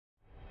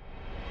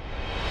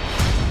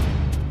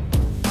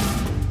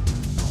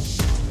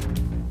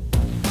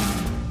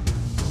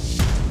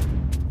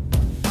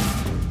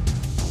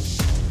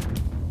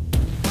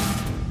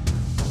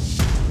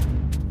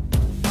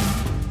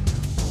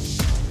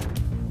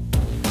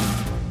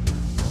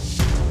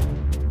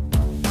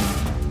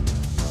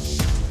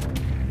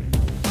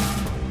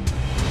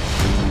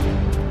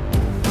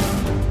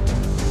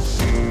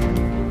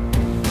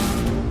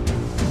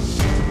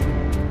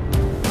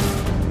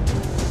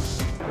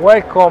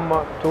Welcome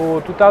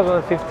to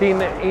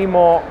 2015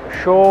 EMO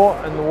show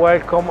and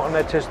welcome on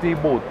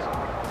HSD booth.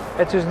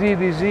 HSD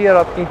this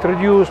year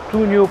introduced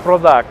two new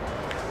products.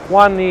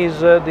 One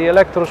is the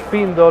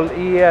Electrospindle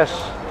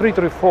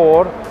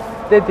ES334,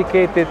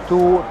 dedicated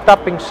to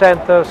tapping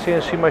center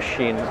CNC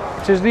machine.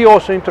 HSD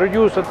also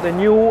introduced the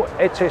new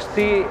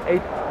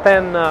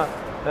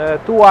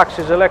HST810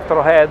 two-axis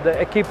electro head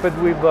equipped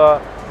with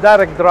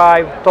direct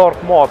drive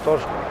torque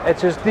motors.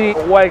 HSD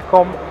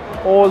welcome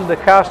all the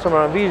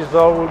customer and visitors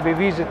will be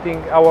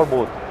visiting our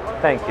booth.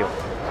 Thank you.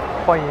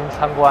 欢迎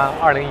参观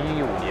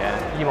2015年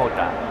EMO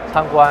展，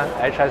参观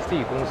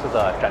HSD 公司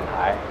的展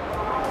台。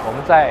我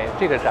们在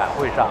这个展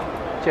会上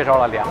介绍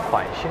了2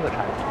款新的产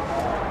品，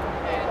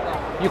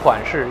一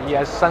款是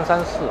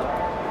ES334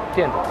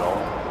 电主轴，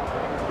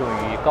用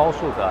于高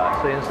速的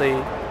CNC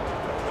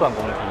钻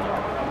工机；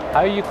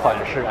还有一款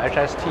是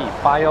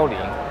HST810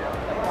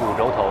 5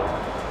轴头，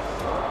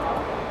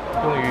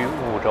用于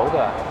5轴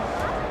的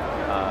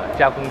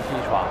加工机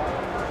床。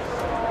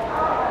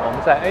我们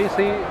在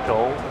AC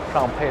轴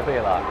上配备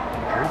了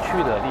直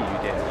驱的力矩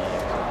电机。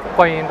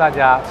欢迎大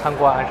家参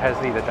观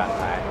HSD 的展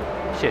台，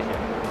谢谢。